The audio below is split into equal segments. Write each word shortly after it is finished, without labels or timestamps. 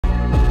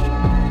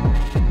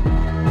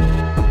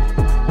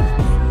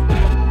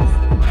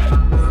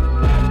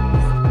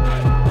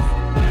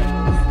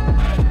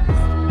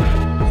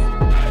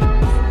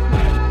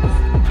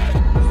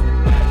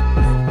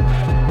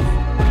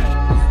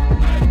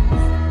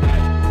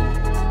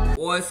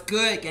What's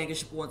good, gang?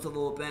 It's your boy,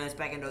 Little Bands,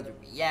 back another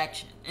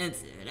reaction. And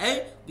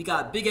today, we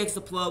got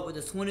BigXthaPlug with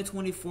the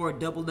 2024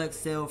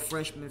 XXL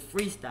Freshman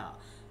Freestyle.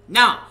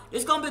 Now,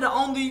 it's going to be the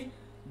only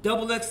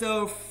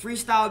XXL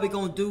Freestyle we're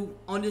going to do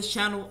on this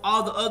channel.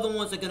 All the other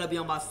ones are going to be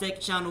on my second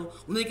channel.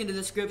 Link in the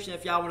description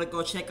if y'all want to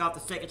go check out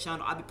the second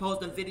channel. I'll be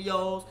posting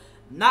videos,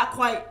 not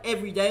quite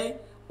every day,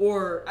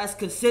 or as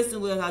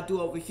consistently as I do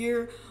over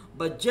here.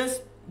 But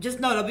just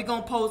know that we're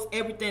going to post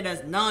everything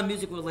that's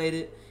non-music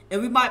related.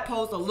 And we might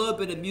post a little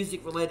bit of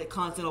music-related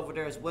content over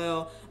there as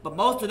well. But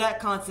most of that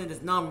content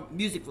is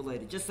non-music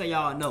related, just so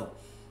y'all know.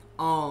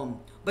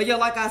 But yeah,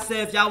 like I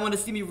said, if y'all want to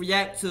see me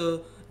react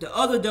to the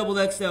other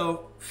XXL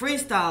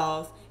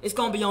freestyles, it's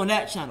going to be on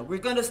that channel. We're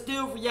going to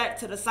still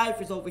react to the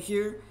cyphers over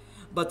here,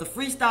 but the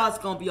freestyle is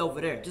going to be over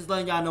there. Just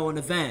letting y'all know in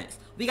advance.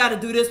 We got to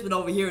do this one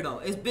over here, though.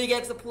 It's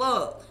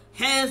BigXthaPlug.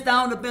 Hands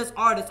down the best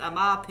artist, in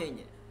my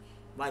opinion.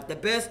 Like, the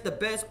best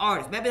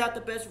artist. Maybe not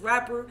the best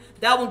rapper.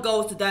 That one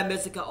goes to that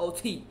Mexican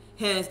OT.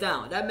 Hands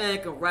down. That man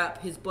can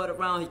rap his butt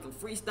around. He can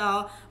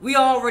freestyle. We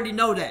already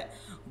know that.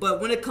 But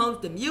when it comes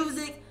to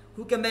music,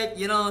 who can make,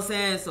 you know what I'm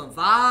saying, some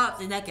vibes,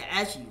 and that can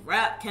actually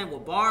rap, can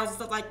with bars and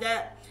stuff like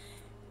that,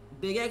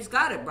 Big X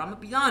got it, bro. I'm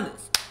going to be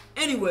honest.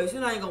 Anyways, I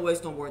ain't going to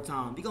waste no more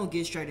time. We going to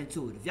get straight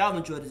into it. If y'all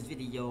enjoyed this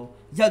video,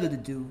 y'all know to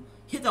do.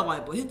 Hit that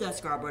like button. Hit that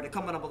subscribe button.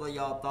 Comment down below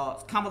y'all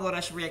thoughts. Comment below that I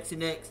should react to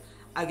next.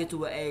 I get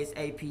to it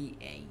ASAP,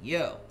 and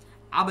yo,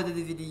 I'll be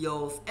doing the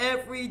videos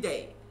every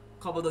day.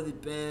 Couple of the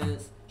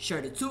bands, share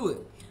it to it.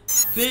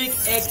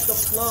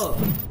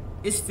 BigXthaPlug.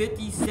 It's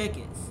 50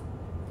 seconds,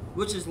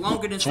 which is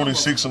longer than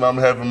 26 and I'm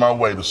having my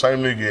way. The same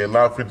nigga in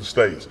now 50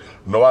 states.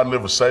 No, I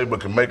never say,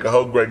 but can make a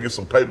hoe great, get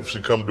some paper,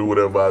 she come do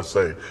whatever I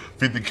say.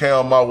 50K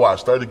on my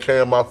watch,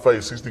 30K on my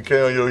face,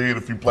 60K on your head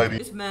if you play the.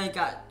 This man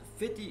got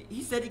 50,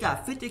 he said he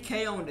got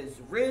 50K on his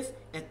wrist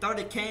and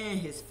 30K in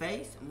his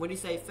face. And when he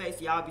say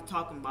face, y'all be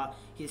talking about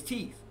his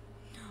teeth.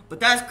 But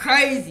that's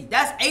crazy.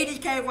 That's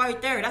 80K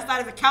right there. That's not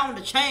even counting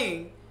the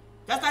chain.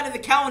 That's not even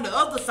counting the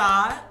other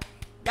side.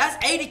 That's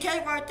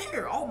 80K right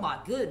there. Oh my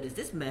goodness.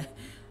 This man,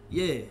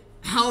 yeah.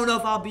 I don't know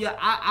if I'll be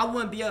I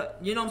wouldn't be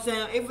you know what I'm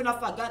saying? Even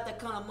if I got that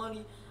kind of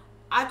money,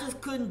 I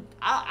just couldn't,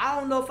 I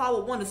don't know if I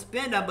would want to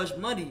spend that much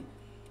money.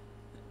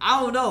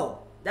 I don't know.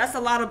 That's a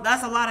lot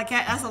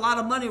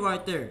of money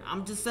right there.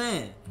 I'm just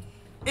saying.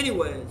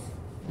 Anyways.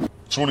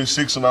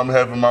 26 and I'm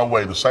having my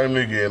way. The same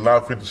nigga in now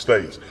 50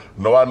 states.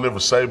 No, I never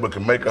say, but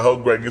can make a hoe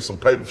great, get some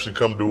paper, she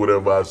come do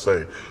whatever I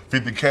say.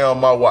 50K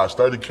on my watch,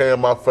 30K on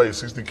my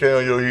face, 60K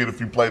on your head if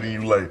you play then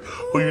you late.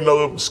 Who you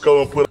know up the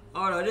skull and put.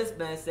 Oh no, this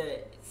man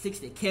said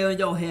 60K on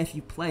your head if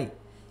you play.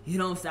 You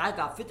know what I'm saying? I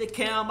got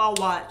 50K on my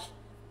watch,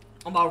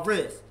 on my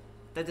wrist,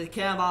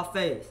 30K on my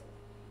face.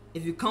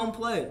 If you come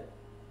play,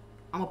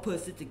 I'm gonna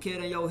put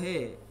 60K on your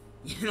head.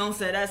 You know what I'm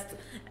saying? That's,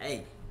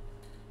 hey,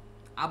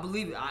 I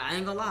believe it. I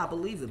ain't gonna lie, I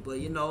believe it. But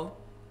you know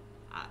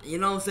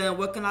what I'm saying?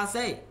 What can I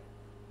say?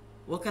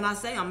 What can I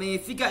say? I mean,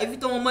 if you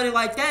throwing money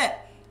like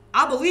that,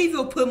 I believe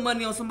you'll put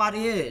money on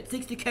somebody's head.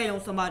 60K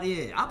on somebody's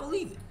head. I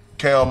believe it.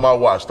 K on my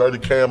watch,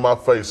 30K on my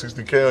face,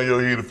 60K on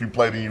your head if you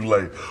play then you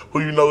late.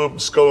 Who you know up the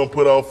skull and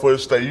put on for a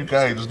stay. You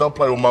can hate, just don't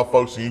play with my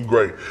folks and you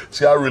great.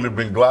 See, I really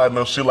been gliding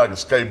on shit like a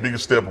skate,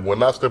 biggest step, but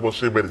when I step on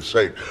shit, better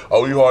shake.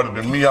 Oh, you harder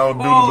than me, I don't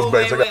do the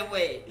bass.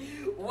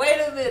 Wait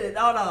a minute,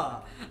 hold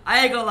on.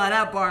 I ain't gonna lie,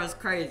 that bar is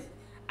crazy.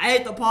 I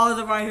hate to pause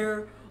it right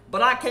here,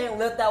 but I can't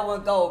let that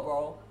one go,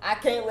 bro. I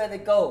can't let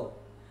it go.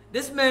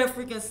 This man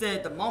freaking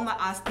said, the moment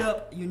I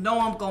step, you know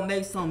I'm gonna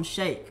make something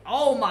shake.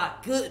 Oh my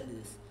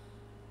goodness.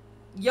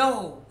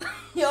 Yo,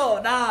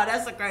 nah,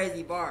 that's a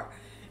crazy bar.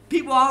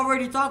 People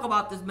already talk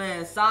about this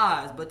man's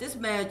size, but this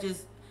man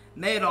just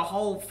made a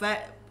whole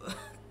fat.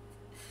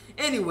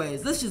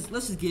 Anyways, let's just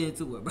get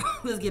into it, bro.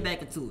 Let's get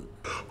back into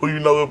it. Who you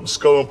know up the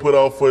skull and put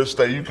on for a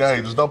stay. You can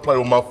hate, just don't play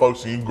with my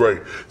folks and you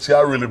great. See,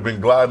 I really been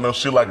gliding on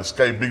shit like a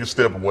skate, biggest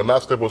step, but when I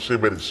step on shit,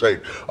 better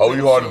shake. Oh,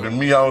 you harder than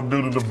me, I don't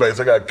do the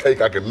bass. I got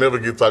cake, I can never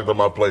get talked on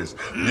my place.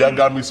 Y'all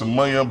got me some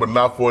money on, but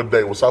not for a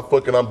day. Once I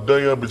fucking, I'm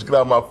done, young bitch, get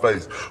out of my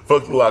face.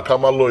 Fuck the law, call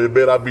my lawyer,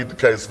 bet I beat the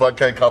case. If I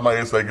can't call my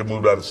ass, I can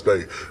move out of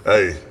state.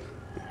 Hey.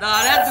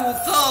 Nah, that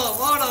dude's tough,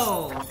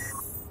 hold on.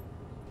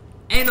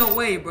 Ain't no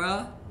way,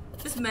 bro.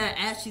 This man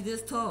actually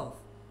this tough.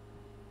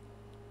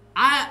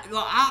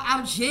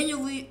 I'm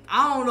genuinely,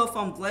 I don't know if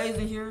I'm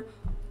glazing here.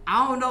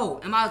 I don't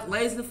know. Am I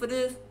glazing for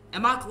this?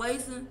 Am I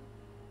glazing?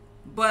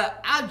 But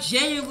I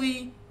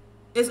genuinely,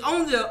 it's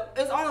only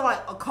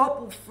like a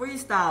couple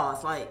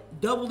freestyles, like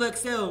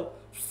XXL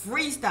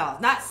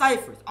freestyles, not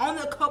ciphers.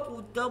 Only a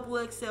couple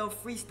XXL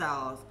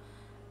freestyles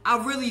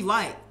I really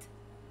liked.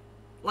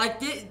 Like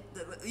this,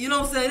 you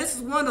know what I'm saying? This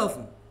is one of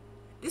them.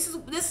 This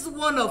is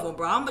one of them,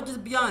 bro. I'm gonna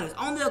just be honest.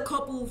 Only a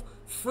couple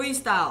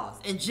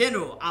freestyles in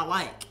general I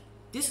like.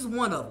 This is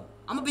one of them.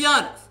 I'm gonna be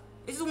honest.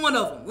 This is one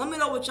of them. Let me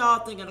know what y'all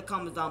think in the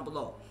comments down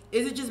below.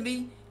 Is it just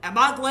me? Am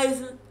I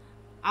glazing?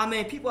 I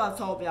mean, people have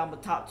told me I'm a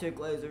top tier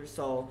glazer,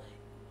 so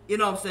you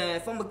know what I'm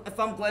saying. If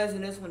I'm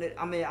glazing this one,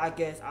 I mean, I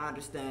guess I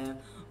understand.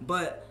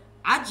 But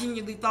I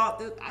genuinely thought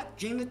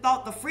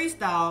the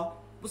freestyle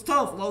was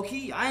tough, low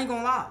key. I ain't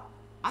gonna lie.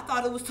 I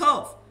thought it was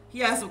tough. He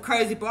had some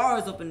crazy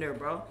bars up in there,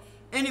 bro.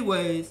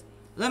 Anyways,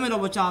 let me know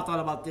what y'all thought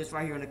about this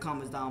right here in the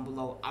comments down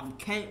below. I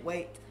can't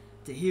wait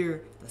to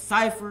hear the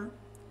cipher,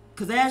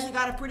 because they actually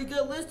got a pretty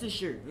good list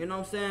this year. You know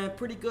what I'm saying?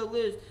 Pretty good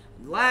list.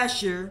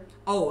 Last year,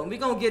 and we're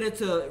going to get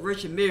into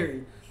Rich and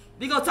Mary.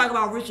 We're going to talk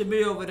about Rich and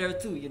Mary over there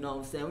too, you know what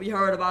I'm saying? We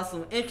heard about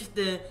some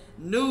interesting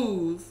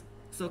news,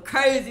 some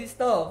crazy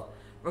stuff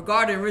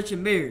regarding Rich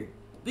and Mary.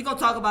 We're going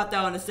to talk about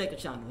that on the second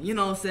channel, you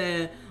know what I'm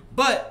saying?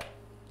 But,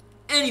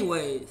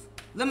 anyways,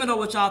 let me know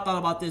what y'all thought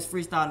about this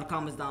freestyle in the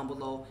comments down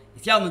below.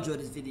 If y'all enjoyed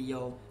this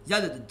video,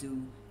 y'all know what to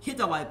do. Hit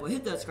that like button,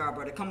 hit that subscribe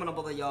button, comment down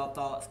below y'all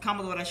thoughts.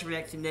 Comment what I should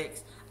react to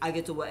next. I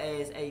get to it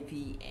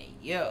ASAP, and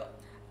yeah.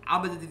 I'll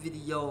be doing the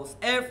videos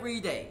every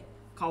day.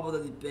 Call me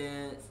the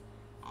bands.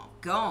 I'm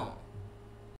gone.